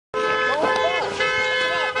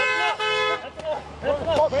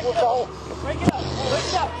Break it up. Break it up. Break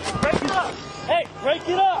it up. Break it up. Hey, break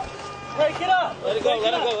it up. Break it up. Let it go.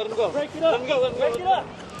 Let it go. Let him go. Break it up. Let him go. Let him go. Break it up.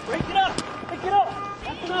 Break it up. Break it up.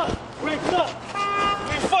 That's enough. Break it up.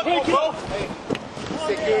 Hey, fuck Break you, it bro. up. Hey,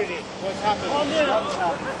 security. What's happening? Calm down.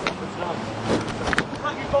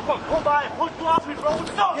 Fucking go pull by and push you off me, bro.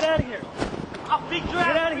 What's up? Get out of here. I'll beat your ass.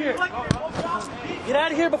 Get out of here. Get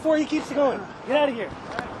out of here before he keeps going. Get out of here.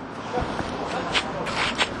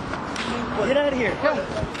 Get out of here.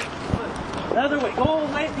 Another way. Go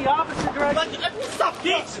away the opposite direction. Stop,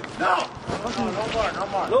 bitch. No.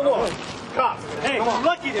 No more. Cops. Hey, you're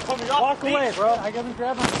lucky they put me off. Walk the away, beach. bro. I got to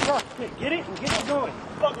grab my truck. Get it and get it going.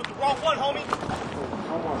 Fuck with the wrong one, homie.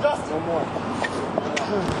 One more. Justin. One more.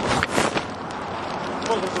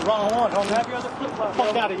 Fuck with the wrong one, homie. Grab your other flip-flop.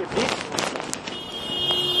 Fuck out of here, bitch.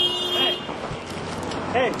 Hey.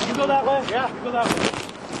 Hey, you go that way? Yeah. You go that way.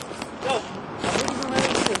 Go.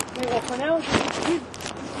 Hey, well, for now, keep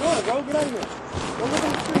going, bro. Get out of here. Go live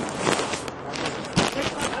in the street.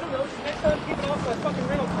 Next time, I don't know. Next time, keep it off my fucking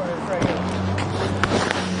rental car that's right here.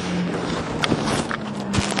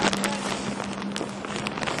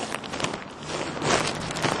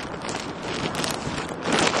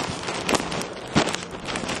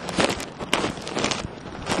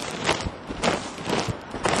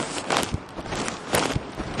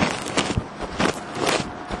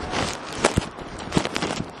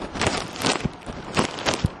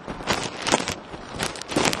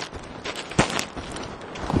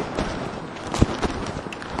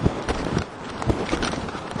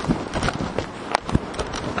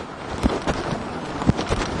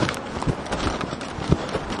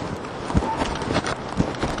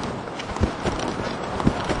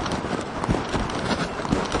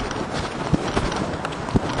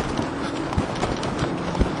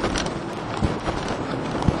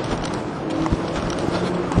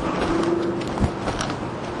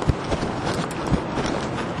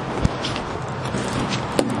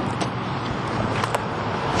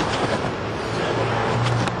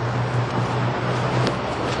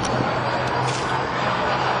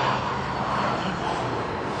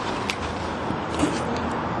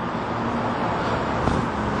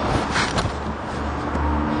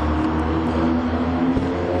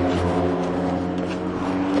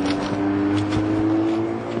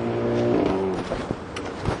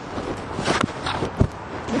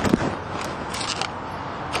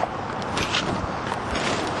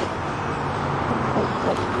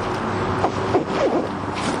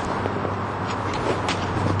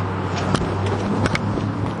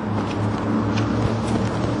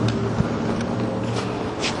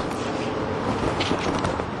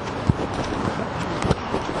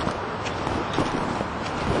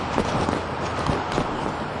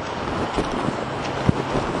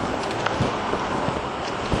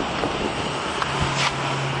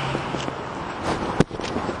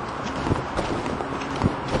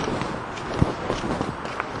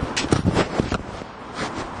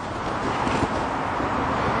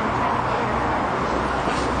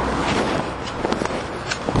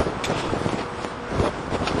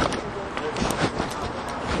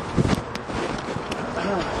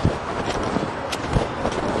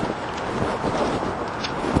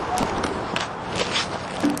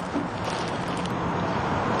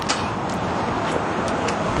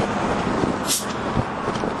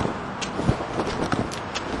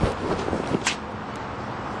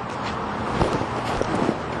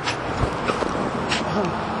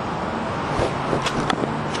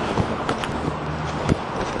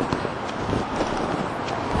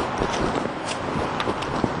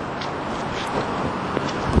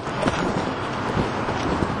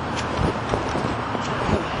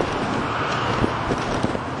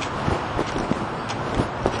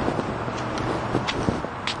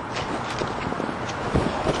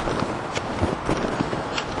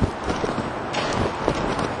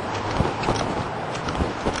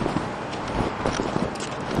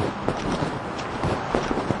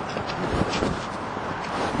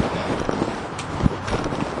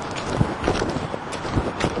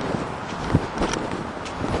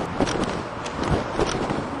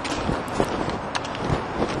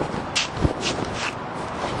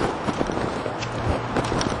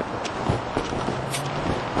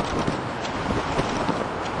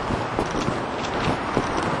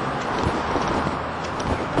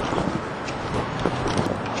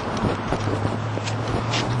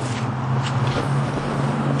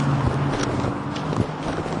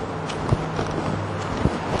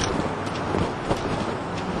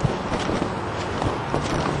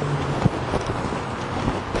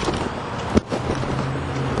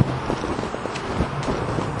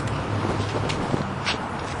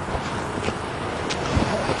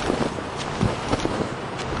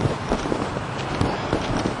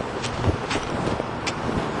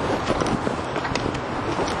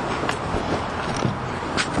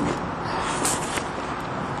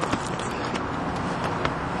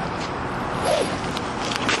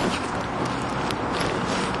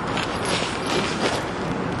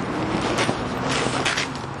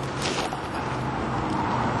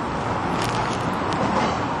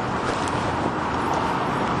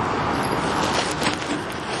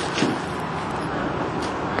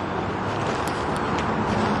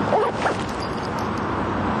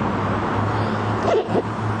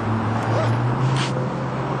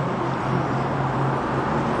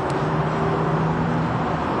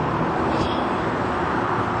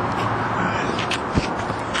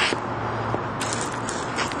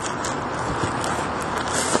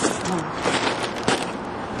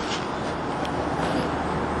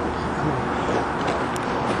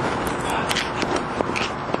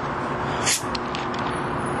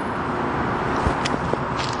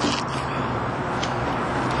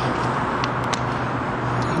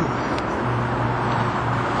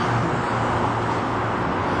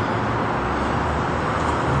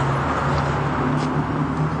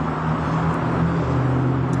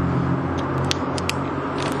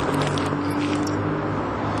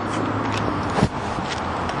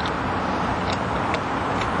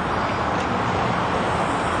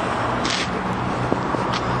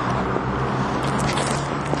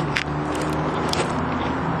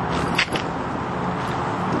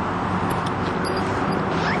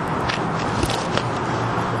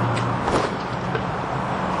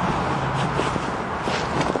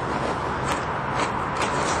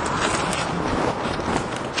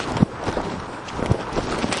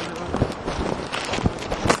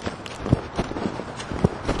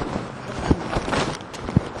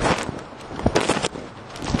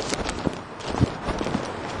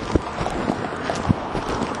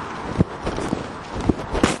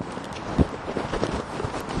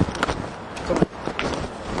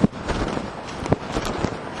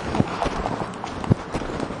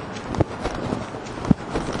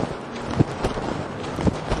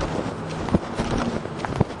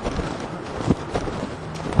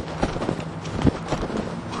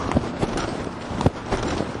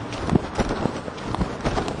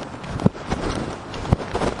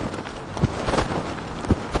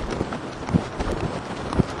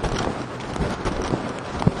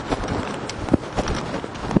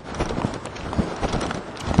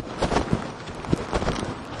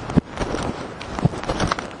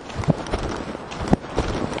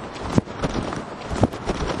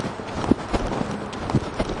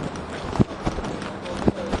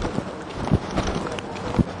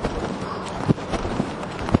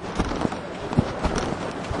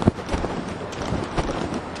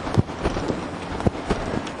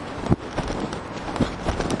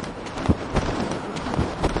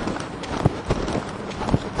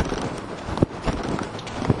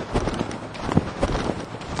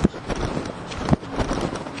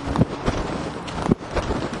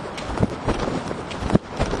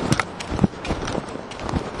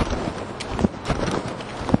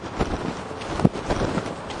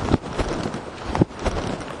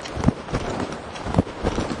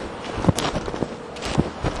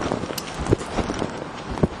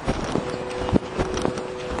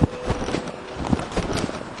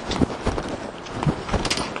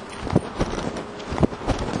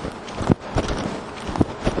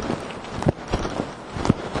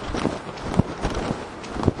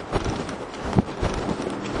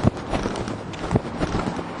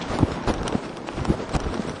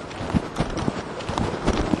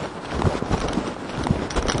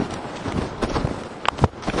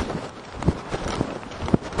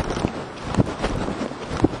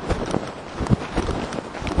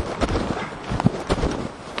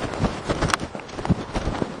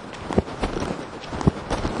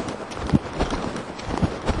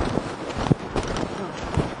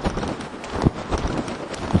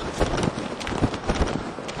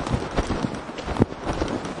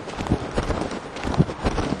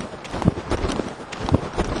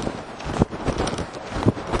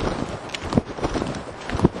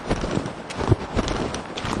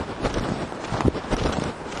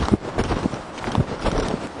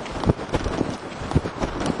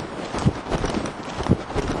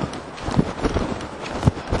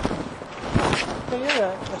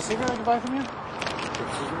 cigarette I could buy from you? Do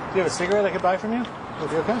you have a cigarette I could buy from you?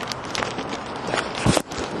 Would you okay?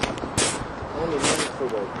 Only minutes for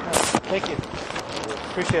gold. Thank you.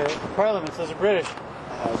 Appreciate it. Parliament, those are British.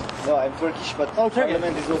 No, I'm Turkish, but Oh, Turkish.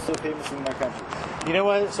 Parliament is also famous in my country. You know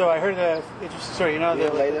what? So I heard an interesting story. You know Yeah,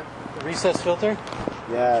 later. the recess filter?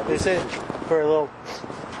 Yeah. They say for a little...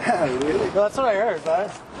 Really? Well, that's what I heard,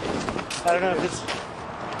 but I don't know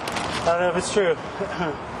if it's true.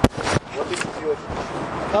 What is your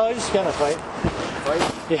Oh, I just gotta fight.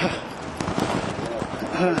 fight? Yeah.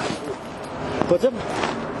 What's up?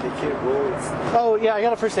 Take care, bro. Oh, yeah, I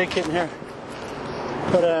got a first aid kit in here.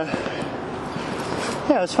 But,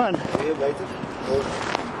 yeah, it was fun. See you later. Or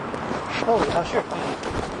Oh, sure.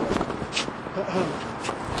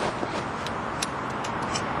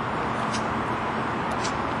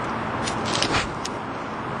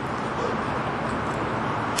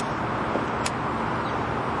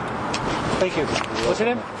 Thank you. What's your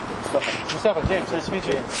name? Mustafa. James. Nice to meet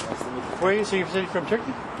you. Nice to meet you. Where are you? So you're from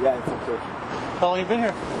Turkey? Yeah, I'm from Turkey. How long have you been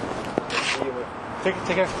here? See you. Take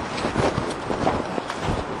care.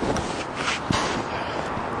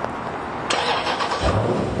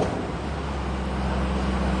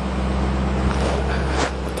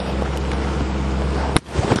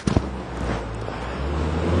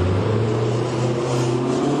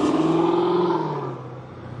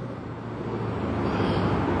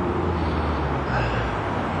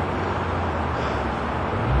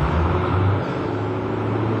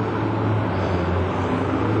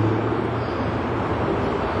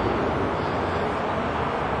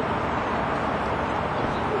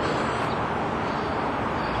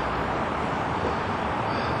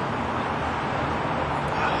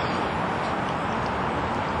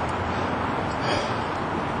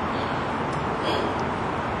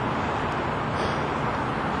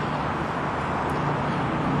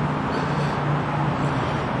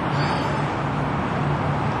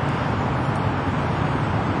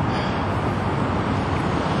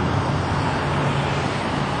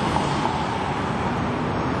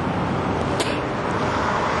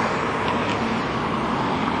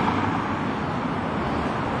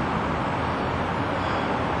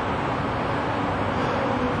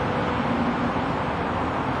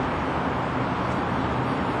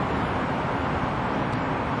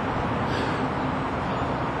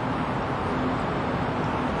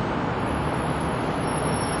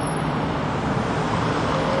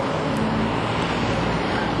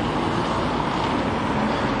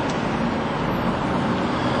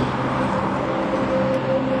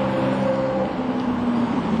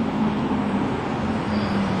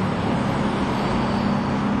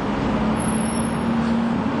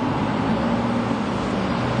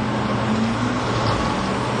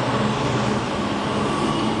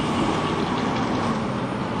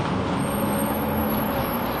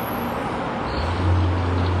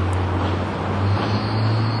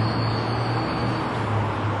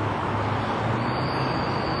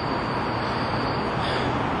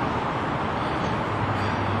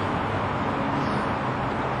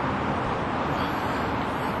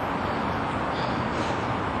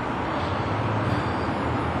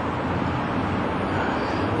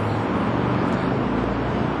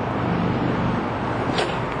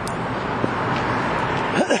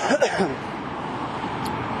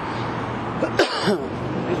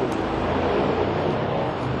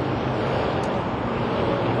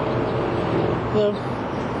 Hello.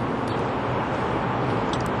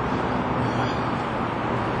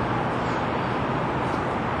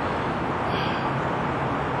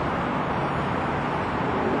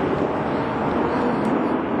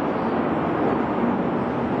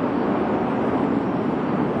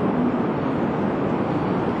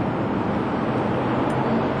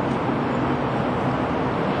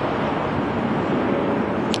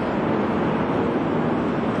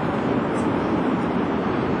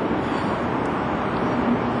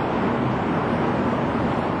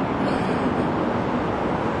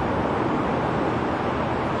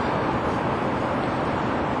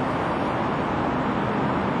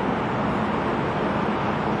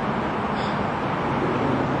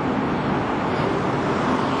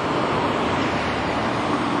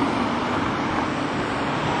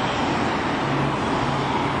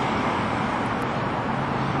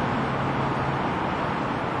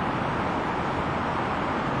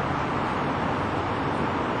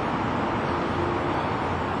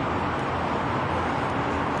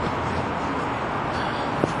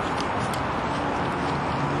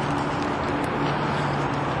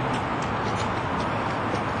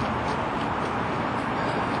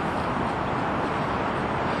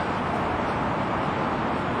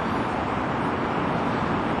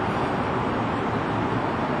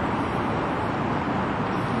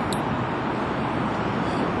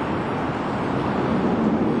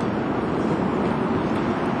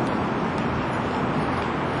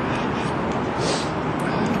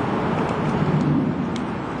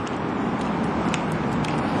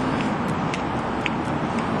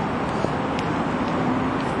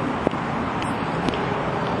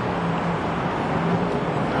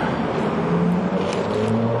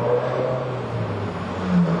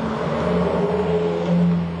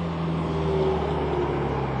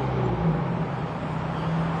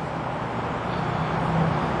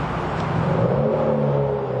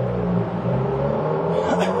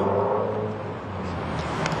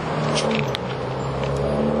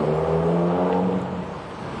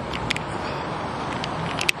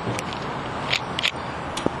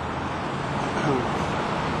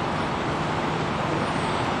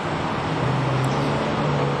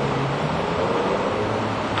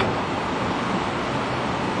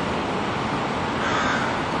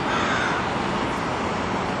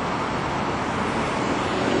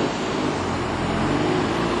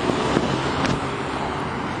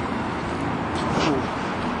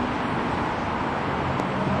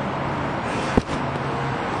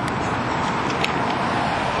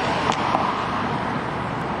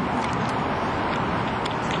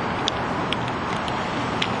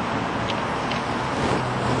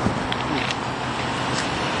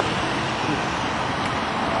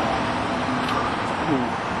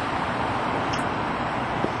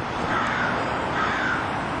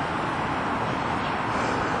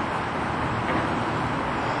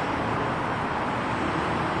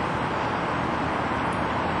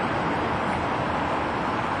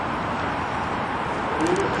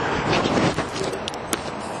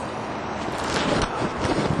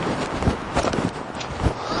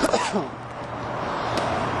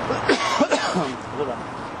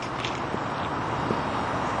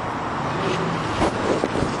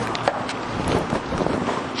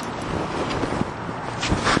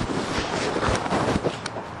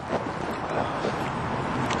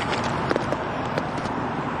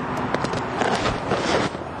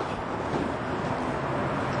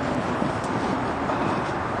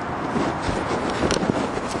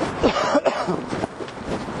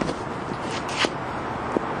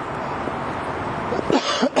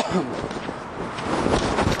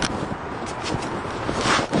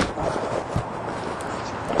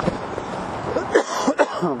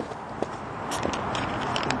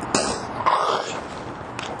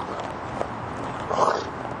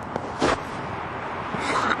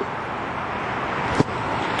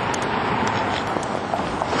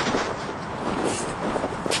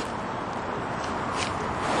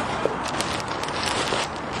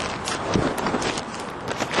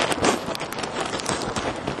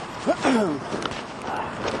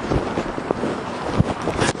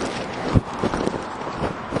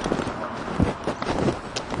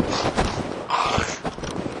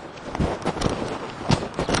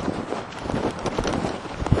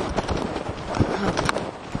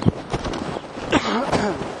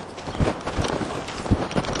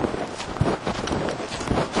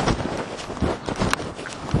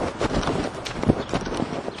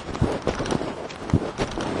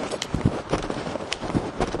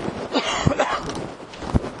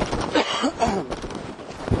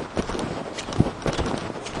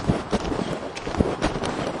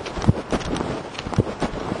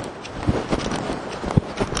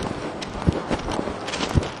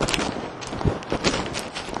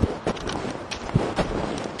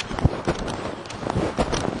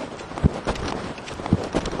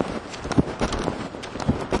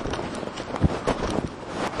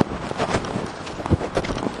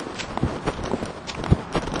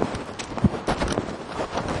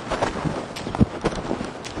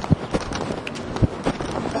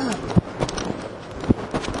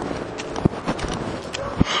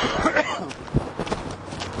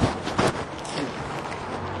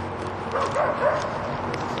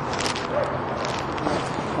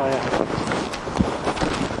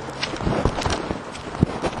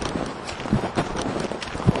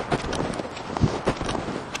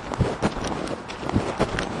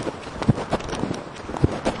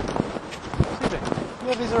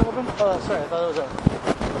 These are open? Oh, sorry, I thought it was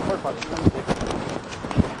a port party.